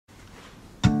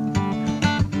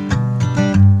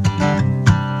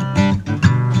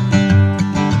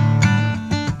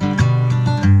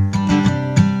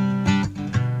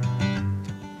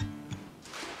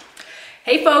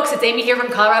Hey folks, it's Amy here from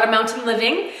Colorado Mountain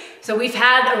Living. So we've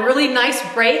had a really nice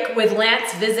break with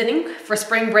Lance visiting for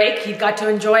spring break. He got to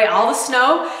enjoy all the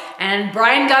snow, and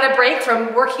Brian got a break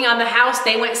from working on the house.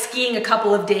 They went skiing a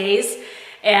couple of days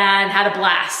and had a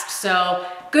blast. So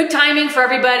good timing for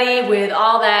everybody with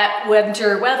all that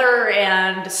winter weather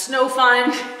and snow fun.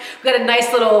 We got a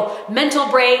nice little mental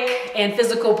break and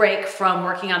physical break from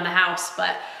working on the house,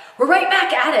 but we're right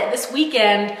back at it. This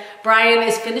weekend, Brian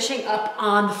is finishing up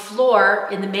on the floor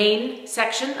in the main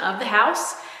section of the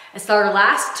house. It's our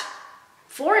last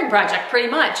flooring project, pretty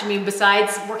much. I mean,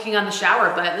 besides working on the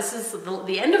shower, but this is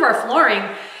the end of our flooring.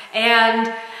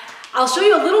 And I'll show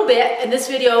you a little bit in this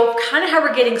video, kind of how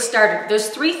we're getting started. There's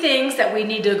three things that we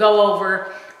need to go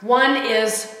over. One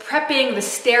is prepping the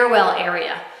stairwell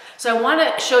area. So I want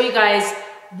to show you guys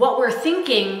what we're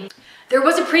thinking. There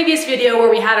was a previous video where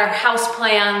we had our house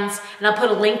plans, and I'll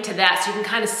put a link to that so you can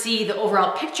kind of see the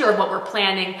overall picture of what we're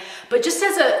planning. But just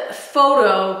as a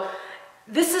photo,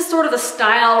 this is sort of the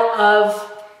style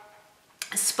of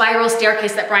spiral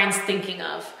staircase that Brian's thinking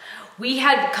of. We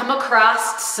had come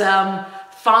across some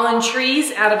fallen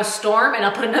trees out of a storm, and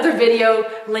I'll put another video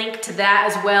link to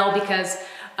that as well, because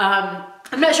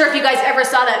I'm not sure if you guys ever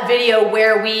saw that video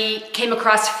where we came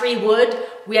across free wood.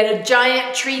 We had a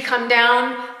giant tree come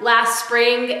down last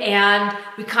spring, and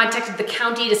we contacted the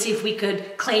county to see if we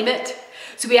could claim it.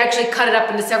 So we actually cut it up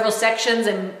into several sections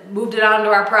and moved it onto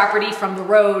our property from the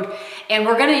road. And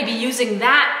we're gonna be using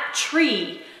that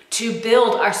tree to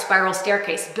build our spiral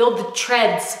staircase, build the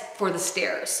treads for the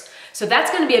stairs. So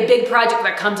that's gonna be a big project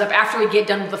that comes up after we get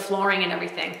done with the flooring and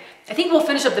everything. I think we'll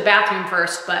finish up the bathroom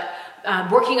first, but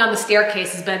working on the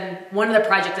staircase has been one of the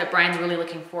projects that Brian's really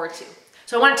looking forward to.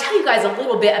 So I want to tell you guys a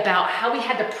little bit about how we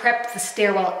had to prep the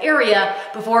stairwell area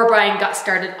before Brian got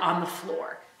started on the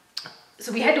floor.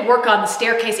 So we had to work on the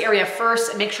staircase area first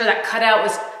and make sure that cutout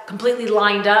was completely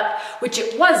lined up, which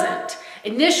it wasn't.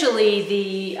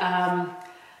 Initially,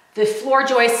 the floor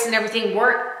joists and everything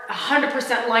weren't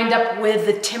 100% lined up with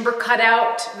the timber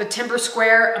cutout, the timber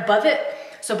square above it.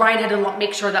 So Brian had to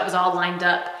make sure that was all lined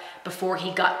up before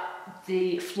he got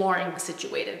the flooring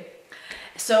situated.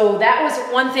 So that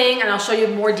was one thing, and I'll show you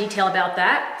more detail about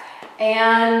that.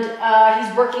 And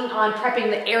he's working on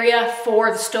prepping the area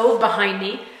for the stove behind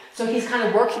me. So he's kind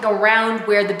of working around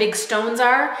where the big stones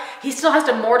are. He still has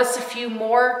to mortar a few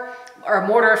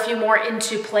more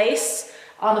into place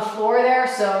on the floor there.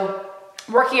 So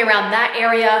working around that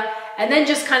area, and then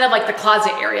just kind of like the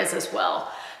closet areas as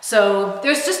well. So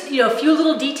there's just, you know, a few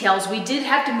little details. We did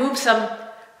have to move some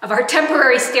of our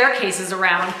temporary staircases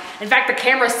around. In fact, the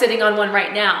camera's sitting on one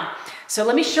right now. So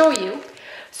let me show you.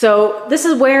 So this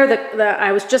is where I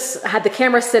had the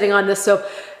camera sitting on this. So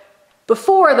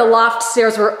before, the loft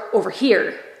stairs were over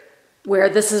here, where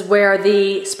this is where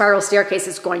the spiral staircase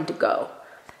is going to go.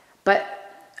 But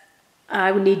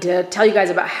I would need to tell you guys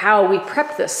about how we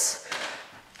prepped this.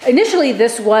 Initially,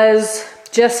 this was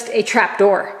just a trap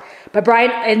door, but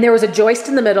and there was a joist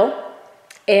in the middle,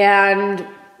 and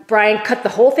Brian cut the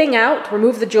whole thing out,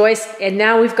 removed the joist, and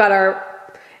now we've got our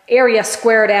area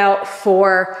squared out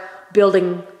for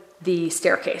building the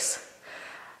staircase.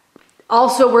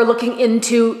 Also, we're looking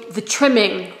into the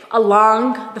trimming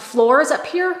along the floors up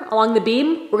here, along the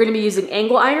beam. We're gonna be using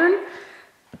angle iron.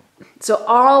 So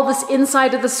all this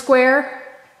inside of the square,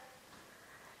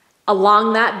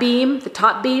 along that beam, the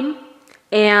top beam,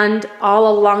 and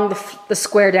all along the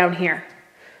square down here.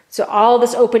 So all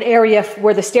this open area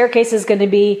where the staircase is going to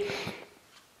be,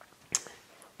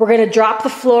 we're going to drop the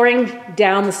flooring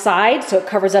down the side so it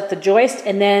covers up the joist,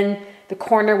 and then the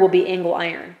corner will be angle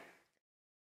iron.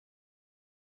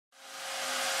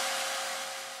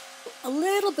 A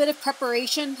little bit of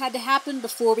preparation had to happen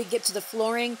before we get to the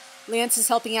flooring. Lance is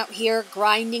helping out here,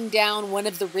 grinding down one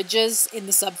of the ridges in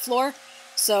the subfloor.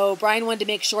 So Brian wanted to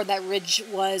make sure that ridge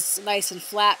was nice and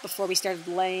flat before we started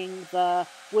laying the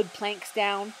wood planks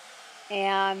down.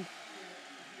 And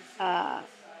that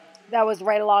was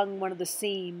right along one of the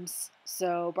seams.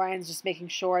 So Brian's just making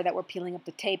sure that we're peeling up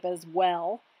the tape as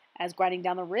well as grinding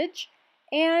down the ridge.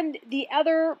 And the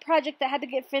other project that had to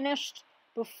get finished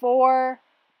before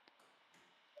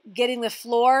getting the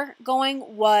floor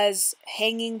going was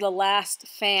hanging the last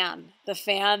fan. The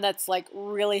fan that's like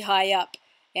really high up.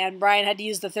 And Brian had to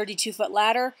use the 32-foot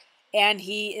ladder, and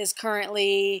he is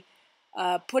currently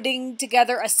putting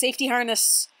together a safety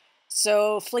harness.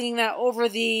 So flinging that over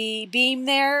the beam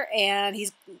there, and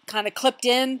he's kind of clipped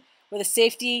in with a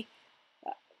safety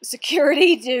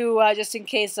security to just in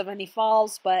case of any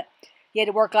falls. But he had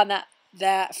to work on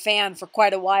that fan for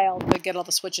quite a while to get all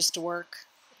the switches to work.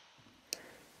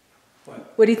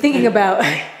 What are you thinking about?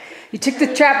 You took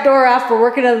the trap door off. We're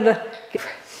working on the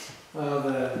Well,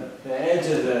 the edge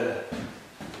of the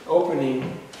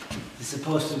opening is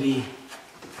supposed to be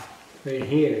right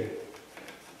here.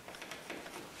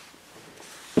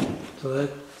 So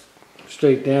that's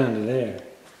straight down to there.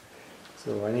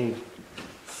 So I need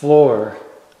floor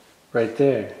right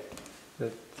there.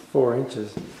 That 4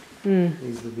 inches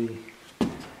needs to be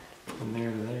from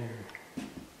there to there.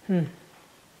 I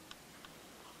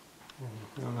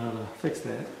don't know how to fix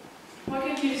that. Why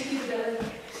can't you just keep it that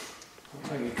way?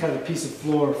 I can cut a piece of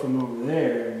floor from over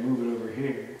there and move it over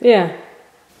here. Yeah.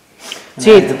 And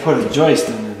I have to put a joist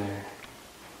under there.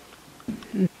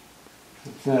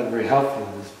 It's not very helpful,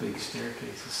 this big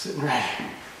staircase is sitting right here.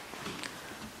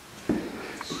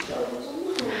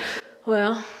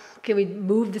 Well, can we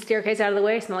move the staircase out of the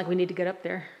way? It's not like we need to get up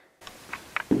there.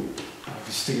 I'll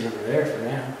just stick it over there for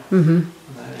now. On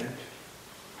that edge.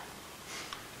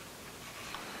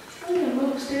 I'm gonna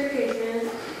move the staircase, man.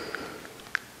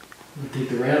 We'll take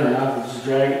the railing off and just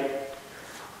drag it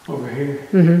over here.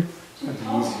 Mm-hmm. That'd be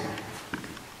easier.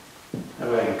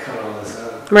 That way I can cut all this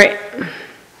out. Right.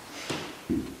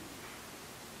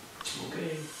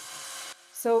 Okay.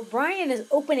 So Bryan is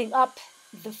opening up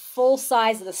the full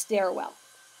size of the stairwell.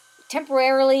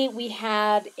 Temporarily, we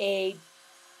had a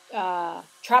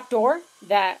trapdoor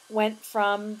that went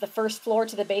from the first floor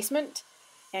to the basement,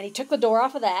 and he took the door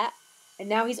off of that, and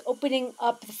now he's opening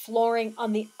up the flooring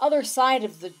on the other side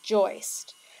of the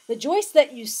joist. The joist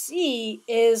that you see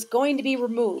is going to be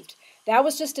removed. That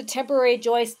was just a temporary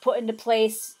joist put into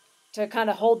place to kind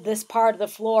of hold this part of the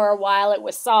floor while it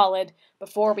was solid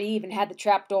before we even had the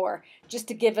trapdoor, just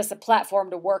to give us a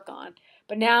platform to work on.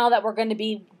 But now that we're going to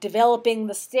be developing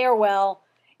the stairwell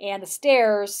and the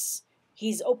stairs,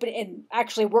 he's open and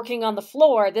actually working on the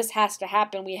floor. This has to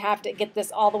happen. We have to get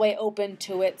this all the way open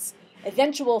to its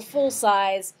eventual full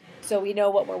size so we know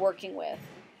what we're working with.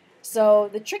 So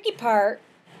the tricky part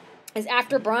is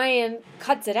after Bryan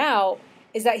cuts it out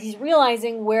is that he's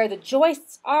realizing where the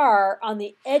joists are on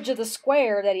the edge of the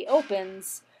square that he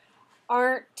opens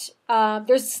aren't,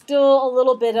 there's still a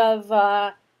little bit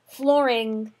of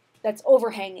flooring that's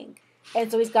overhanging.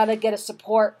 And so he's got to get a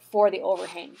support for the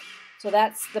overhang. So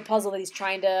that's the puzzle that he's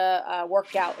trying to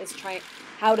work out, is trying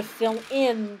how to fill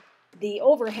in the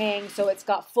overhang so it's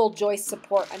got full joist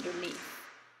support underneath.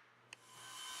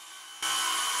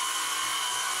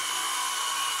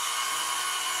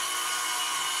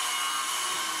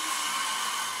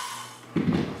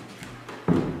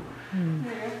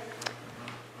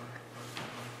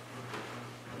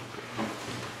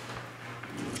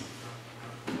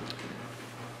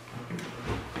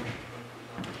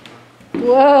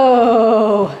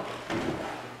 Whoa!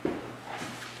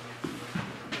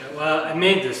 Well, I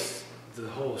made the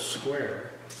whole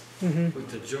square with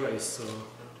the joist, so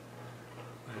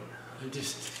I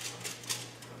just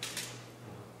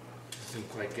didn't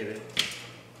quite get it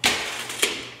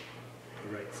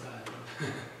the right side.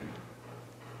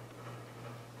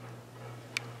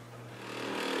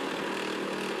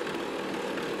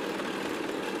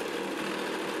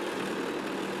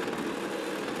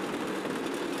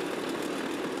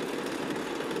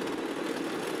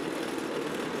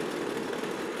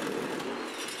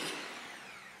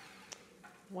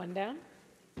 One down.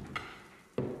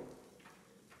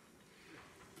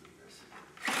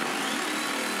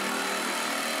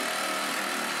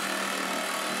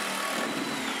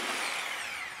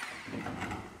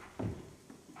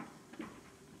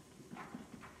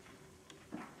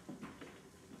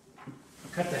 I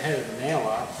cut the head of the nail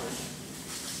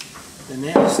off, but the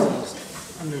nail's still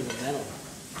under the metal.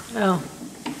 Oh.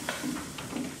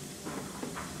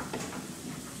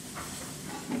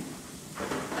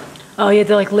 Oh, you had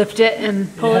to like lift it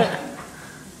and pull it?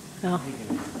 Oh.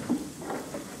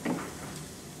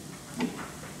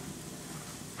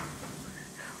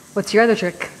 What's your other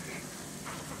trick?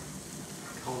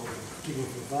 Keep it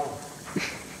from falling.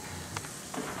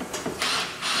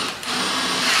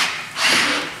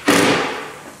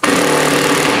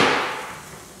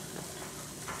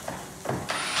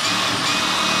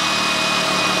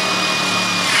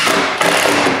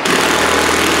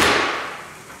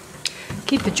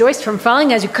 Keep the joists from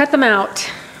falling as you cut them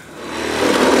out.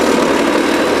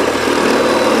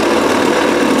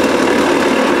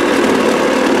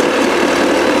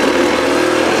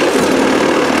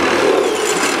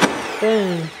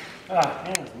 Boom. Ah,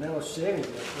 man, there's metal shavings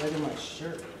right in my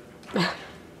shirt.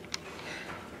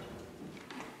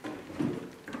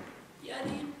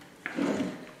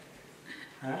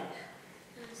 Huh?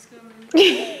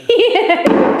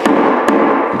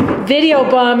 Video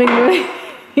bombing.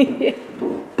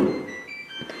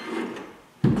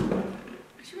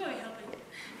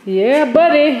 Yeah,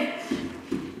 buddy.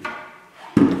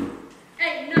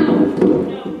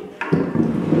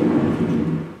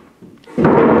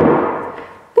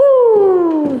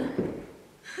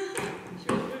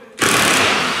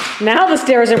 Now the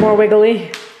stairs are more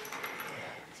wiggly.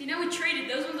 See, now we traded.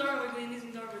 Those ones are wiggly and these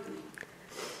ones are wiggly.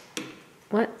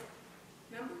 What?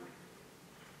 Remember?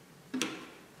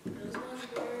 Those ones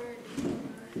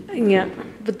were... Yeah,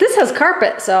 but this has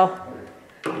carpet, so.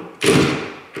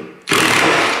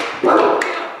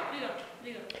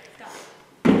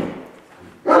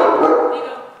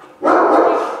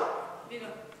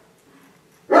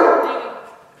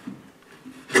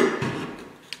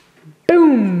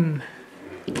 Boom!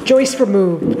 Joist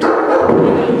removed. Get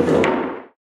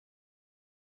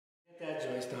that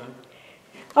joist on.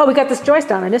 Oh, we got this joist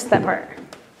on. I missed that part.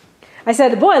 I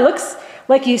said, boy, it looks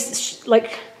like you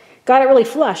got it really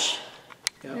flush.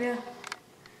 Yep. Yeah.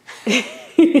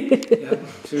 Yep,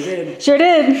 sure did. Sure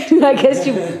did. I guess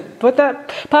you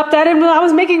popped that in while I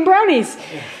was making brownies.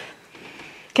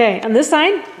 Okay, on this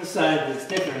side? This side is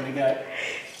different.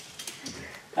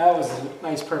 That was a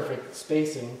nice perfect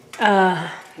spacing.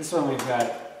 This one we've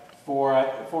got 4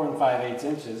 and 5/8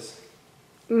 inches.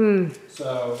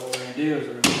 So what we're gonna do is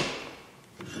we're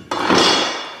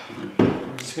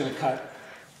just gonna cut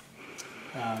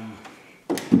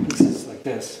pieces like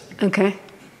this. Okay.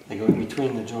 They go in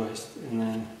between the joist, and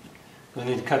then we'll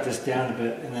need to cut this down a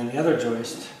bit, and then the other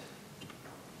joist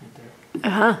right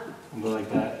there will go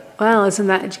like that. Wow, isn't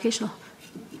that educational?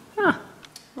 Huh.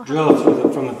 Drill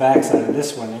through from the back side of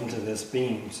this one into this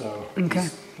beam, so Okay.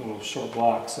 these little short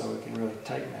blocks, so we can really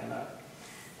tighten that up.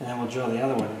 And then we'll drill the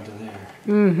other one into there.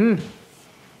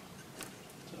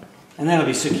 And then it'll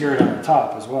be secured on the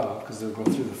top as well, because it'll go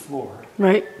through the floor.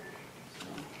 Right.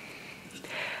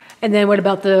 And then what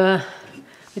about we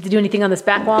have to do anything on this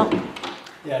back wall?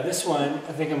 Yeah, this one,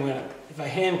 I think I'm gonna, if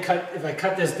I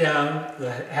cut this down,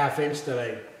 the 1/2 inch that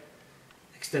I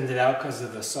extended out because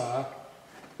of the saw,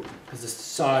 because the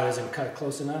saw doesn't cut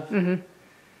close enough, then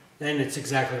it's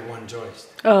exactly one joist.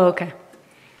 Oh, okay.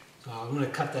 So I'm gonna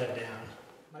cut that down.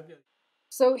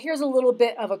 So here's a little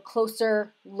bit of a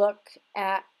closer look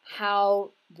at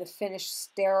how the finished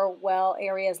stairwell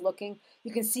area is looking.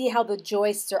 You can see how the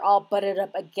joists are all butted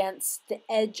up against the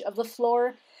edge of the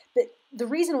floor. But the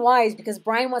reason why is because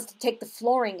Bryan wants to take the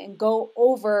flooring and go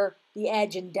over the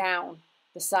edge and down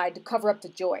the side to cover up the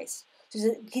joist.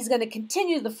 So he's going to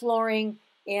continue the flooring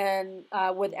and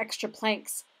with extra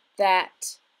planks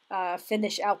that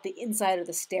finish out the inside of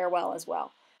the stairwell as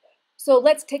well. So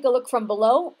let's take a look from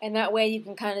below, and that way you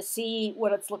can kind of see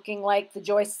what it's looking like, the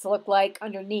joists look like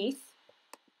underneath.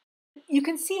 You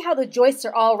can see how the joists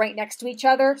are all right next to each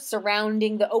other,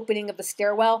 surrounding the opening of the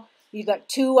stairwell. You've got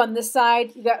 2 on this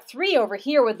side. You've got 3 over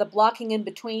here with the blocking in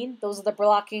between. Those are the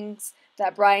blockings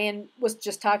that Bryan was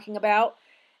just talking about.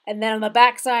 And then on the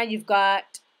back side, you've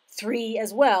got 3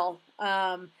 as well.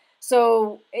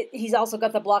 He's also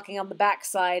got the blocking on the back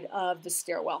side of the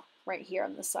stairwell, right here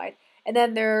on this side. And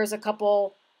then there's a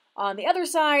couple on the other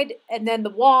side, and then the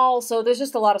wall, so there's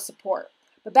just a lot of support.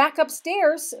 But back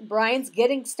upstairs, Bryan's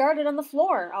getting started on the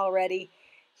floor already.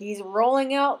 He's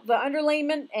rolling out the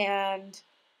underlayment and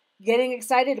getting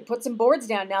excited to put some boards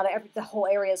down now that the whole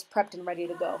area is prepped and ready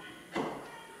to go.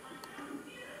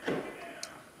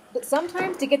 But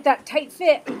sometimes to get that tight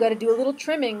fit, you've got to do a little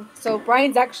trimming. So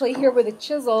Bryan's actually here with a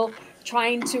chisel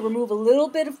trying to remove a little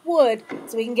bit of wood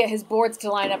so he can get his boards to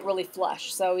line up really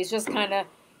flush. So he's just kind of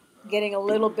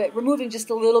removing just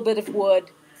a little bit of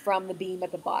wood from the beam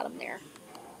at the bottom there.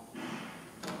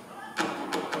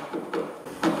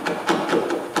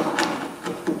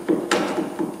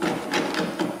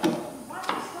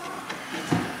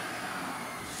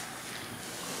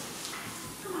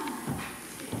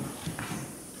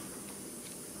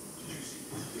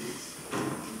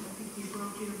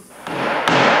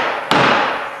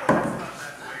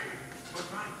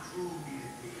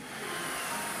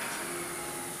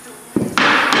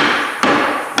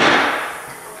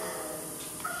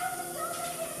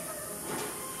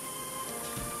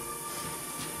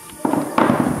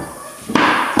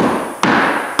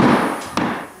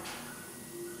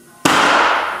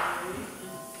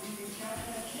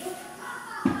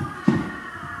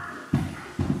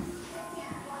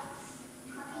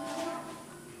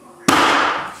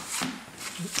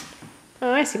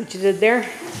 Oh, I see what you did there.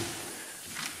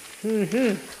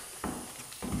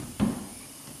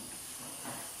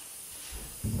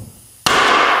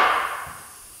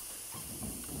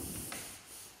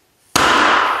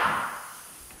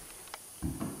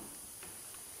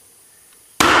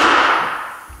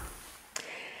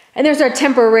 And there's our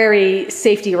temporary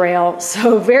safety rail.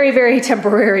 So very, very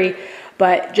temporary,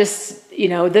 but just, you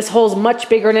know, this hole's much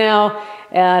bigger now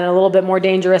and a little bit more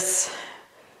dangerous,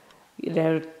 you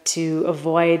know, to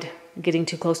avoid getting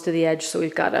too close to the edge. So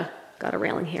we've got a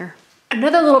railing here.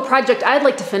 Another little project I'd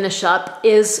like to finish up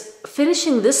is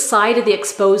finishing this side of the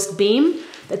exposed beam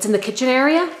that's in the kitchen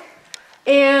area.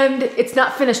 And it's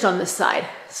not finished on this side.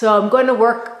 So I'm going to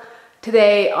work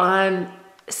today on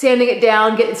sanding it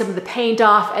down, getting some of the paint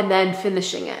off, and then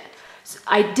finishing it. So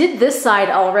I did this side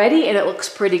already and it looks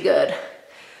pretty good.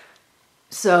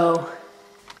 So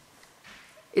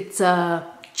it's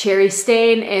a cherry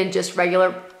stain and just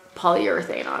regular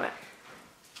polyurethane on it.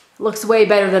 Looks way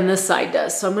better than this side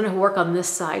does. So I'm gonna work on this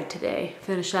side today.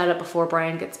 Finish that up before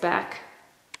Bryan gets back.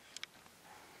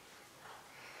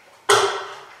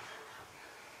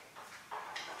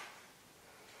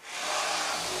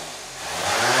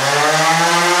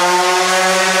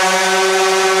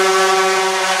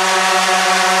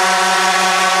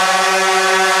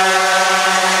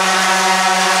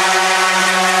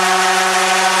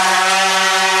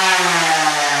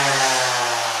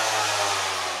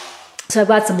 So I've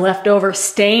got some leftover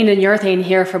stain and urethane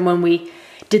here from when we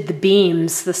did the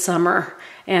beams this summer.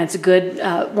 And it's a good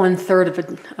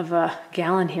 1/3 of a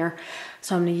gallon here.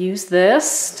 So I'm gonna use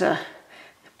this to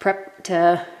prep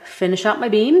to finish out my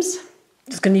beams.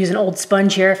 Just gonna use an old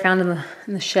sponge here I found in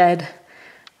the shed.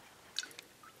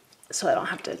 So I don't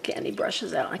have to get any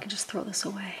brushes out. I can just throw this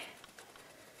away.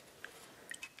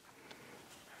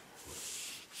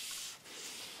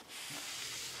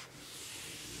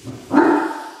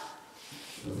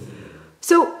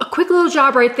 So a quick little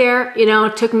job right there. You know,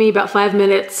 it took me about 5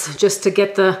 minutes just to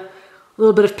get the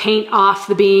little bit of paint off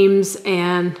the beams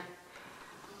and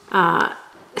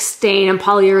stain and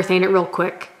polyurethane it real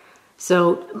quick.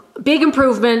 So big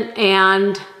improvement,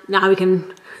 and now we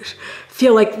can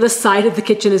feel like this side of the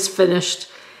kitchen is finished.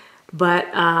 But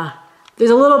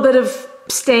there's a little bit of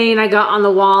stain I got on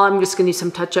the wall. I'm just gonna use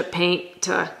some touch-up paint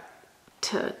to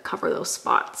cover those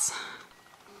spots.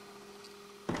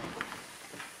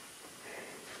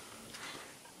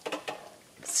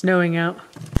 Snowing out.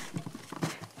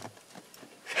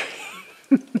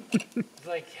 It's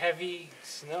like heavy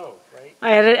snow, right?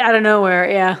 I had it out of nowhere,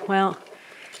 yeah, well.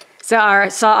 So our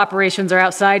saw operations are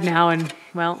outside now, and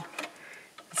well,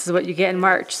 this is what you get in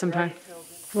March sometime.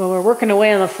 Well, we're working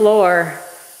away on the floor,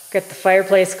 got the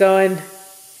fireplace going,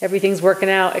 everything's working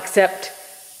out, except,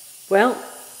 well,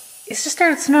 it's just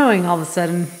started snowing all of a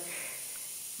sudden.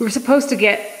 We were supposed to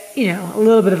get, you know, a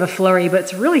little bit of a flurry, but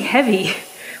it's really heavy.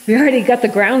 We already got the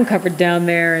ground covered down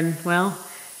there, and well,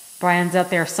 Bryan's out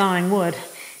there sawing wood.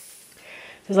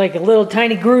 There's like a little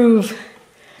tiny groove.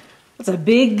 It's a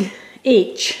big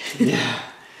H. Yeah,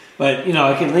 but you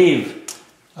know, I can leave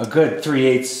a good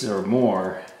 3/8 or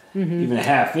more, even a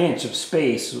 1/2 inch of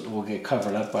space will get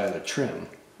covered up by the trim.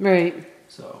 Right.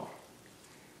 So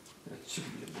that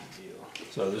should be a big deal.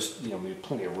 So there's, you know, we have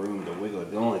plenty of room to wiggle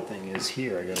it. The only thing is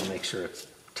here, I got to make sure it's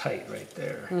tight right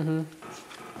there.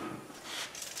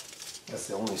 That's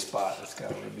the only spot that's got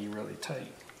to be really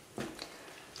tight.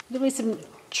 There'll be some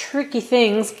tricky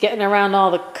things getting around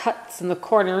all the cuts in the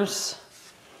corners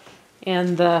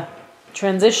and the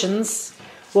transitions.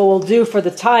 What we'll do for the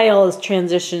tile is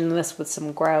transition this with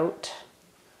some grout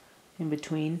in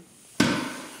between.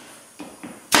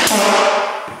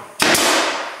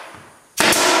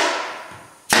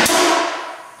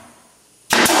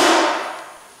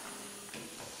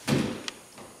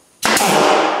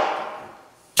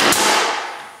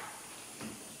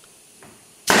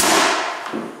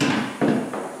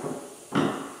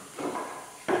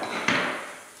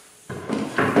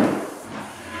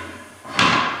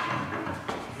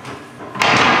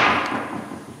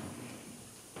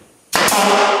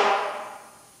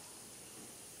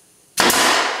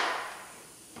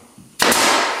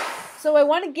 So I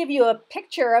want to give you a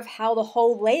picture of how the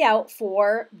whole layout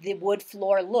for the wood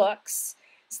floor looks.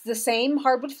 It's the same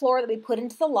hardwood floor that we put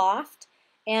into the loft,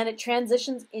 and it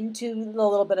transitions into the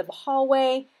little bit of a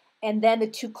hallway, and then the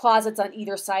 2 closets on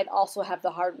either side also have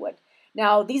the hardwood.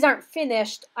 Now, these aren't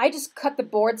finished. I just cut the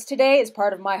boards today as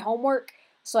part of my homework,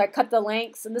 so I cut the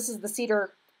lengths, and this is the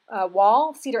cedar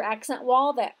wall, cedar accent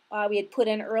wall that we had put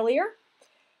in earlier.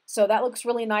 So that looks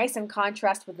really nice in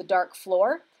contrast with the dark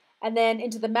floor. And then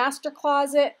into the master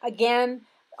closet, again,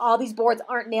 all these boards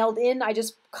aren't nailed in. I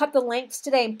just cut the lengths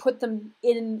today and put them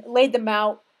in, laid them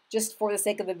out just for the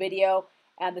sake of the video.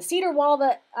 And the cedar wall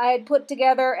that I had put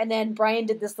together, and then Bryan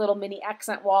did this little mini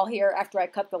accent wall here after I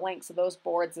cut the lengths of those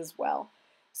boards as well.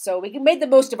 So we made the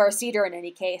most of our cedar in any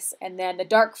case. And then the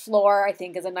dark floor, I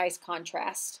think, is a nice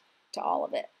contrast to all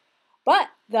of it. But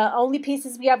the only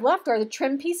pieces we have left are the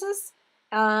trim pieces,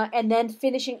 and then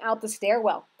finishing out the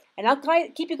stairwell. And I'll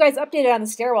keep you guys updated on the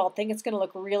stairwell. I think it's going to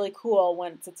look really cool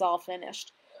once it's all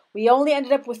finished. We only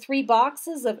ended up with 3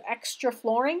 boxes of extra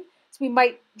flooring, so we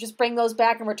might just bring those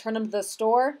back and return them to the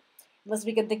store. unless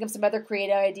we can think of some other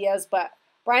creative ideas. But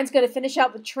Bryan's going to finish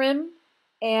out the trim,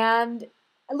 and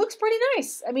it looks pretty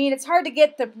nice. I mean, it's hard to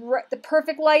get the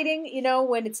perfect lighting, you know,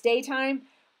 when it's daytime,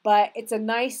 but it's a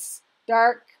nice,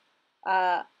 dark,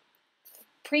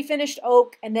 pre-finished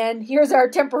oak. And then here's our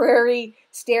temporary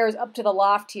stairs up to the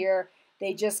loft here.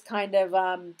 They just kind of,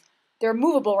 they're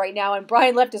movable right now. And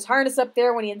Bryan left his harness up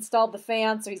there when he installed the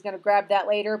fan, so he's going to grab that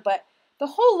later. But the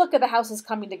whole look of the house is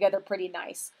coming together pretty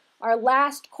nice. Our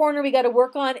last corner we got to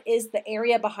work on is the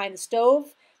area behind the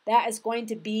stove. That is going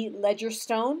to be ledger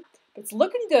stone. But it's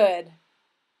looking good.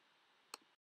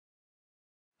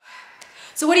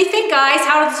 So what do you think, guys?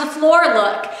 How does the floor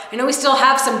look? I know we still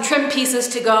have some trim pieces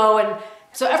to go, and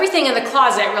so everything in the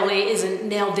closet really isn't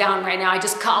nailed down right now. I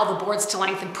just cut all the boards to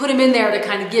length and put them in there to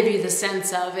kind of give you the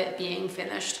sense of it being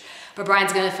finished. But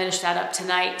Bryan's going to finish that up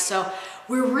tonight. So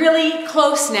we're really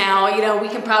close now. You know, we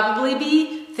can probably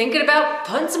be thinking about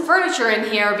putting some furniture in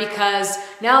here, because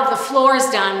now that the floor is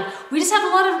done, we just have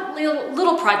a lot of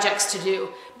little projects to do.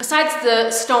 Besides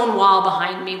the stone wall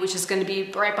behind me, which is going to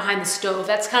be right behind the stove,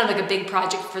 that's kind of like a big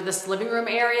project for this living room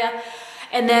area.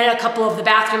 And then a couple of the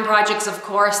bathroom projects, of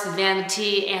course, the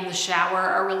vanity and the shower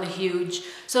are really huge.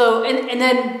 So, and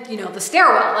then, you know, the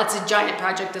stairwell, that's a giant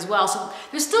project as well. So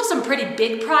there's still some pretty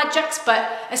big projects, but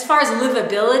as far as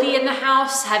livability in the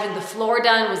house, having the floor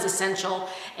done was essential.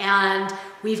 And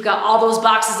we've got all those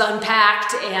boxes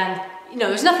unpacked, and you know,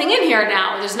 there's nothing in here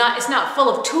now. It's not full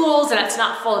of tools, and it's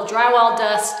not full of drywall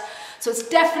dust. So it's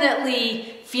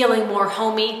definitely feeling more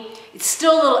homey. It's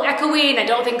still a little echoey, and I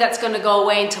don't think that's going to go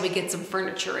away until we get some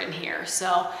furniture in here.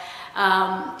 So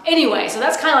anyway, so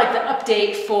that's kind of like the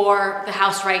update for the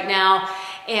house right now.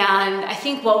 And I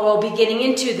think what we'll be getting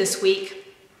into this week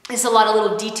is a lot of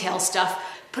little detail stuff.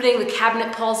 Putting the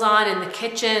cabinet pulls on in the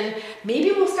kitchen.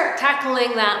 Maybe we'll start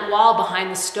tackling that wall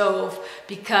behind the stove,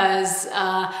 because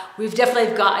we've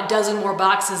definitely got a dozen more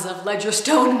boxes of ledger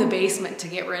stone in the basement to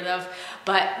get rid of.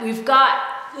 But we've got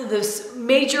this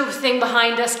major thing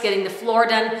behind us, getting the floor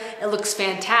done. It looks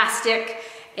fantastic,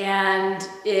 and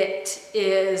it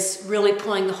is really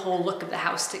pulling the whole look of the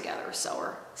house together. So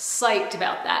we're psyched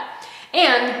about that.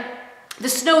 And the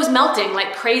snow is melting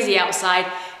like crazy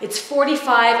outside. It's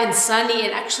 45 and sunny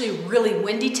and actually really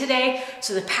windy today.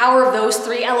 So the power of those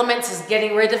three elements is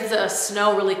getting rid of the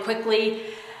snow really quickly.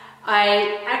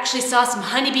 I actually saw some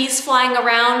honeybees flying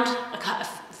around a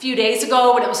few days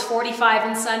ago when it was 45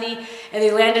 and sunny, and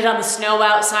they landed on the snow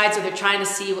outside, so they're trying to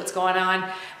see what's going on.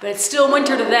 But it's still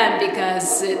winter to them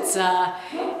because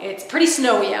it's pretty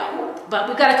snowy out. But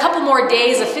we've got a couple more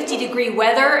days of 50-degree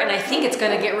weather, and I think it's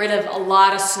going to get rid of a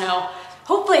lot of snow.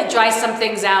 Hopefully it dries some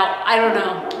things out. I don't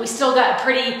know. We still got a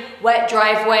pretty wet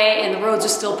driveway, and the roads are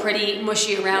still pretty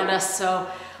mushy around us, so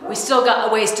we still got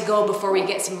a ways to go before we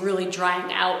get some really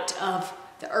drying out of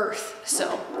the earth.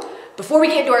 So before we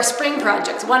get into our spring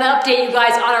projects, I want to update you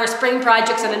guys on our spring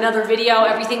projects in another video,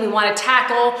 everything we want to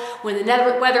tackle when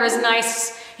the weather is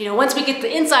nice. You know, once we get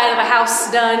the inside of a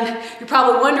house done, you're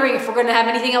probably wondering if we're going to have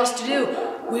anything else to do.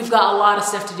 We've got a lot of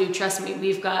stuff to do, trust me.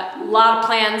 We've got a lot of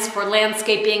plans for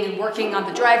landscaping and working on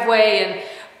the driveway and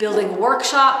building a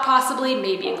workshop, possibly,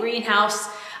 maybe a greenhouse.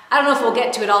 I don't know if we'll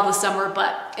get to it all this summer,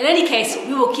 but in any case,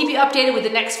 we will keep you updated with the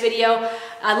next video.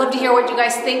 I'd love to hear what you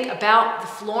guys think about the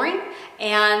flooring,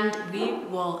 and we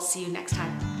will see you next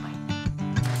time.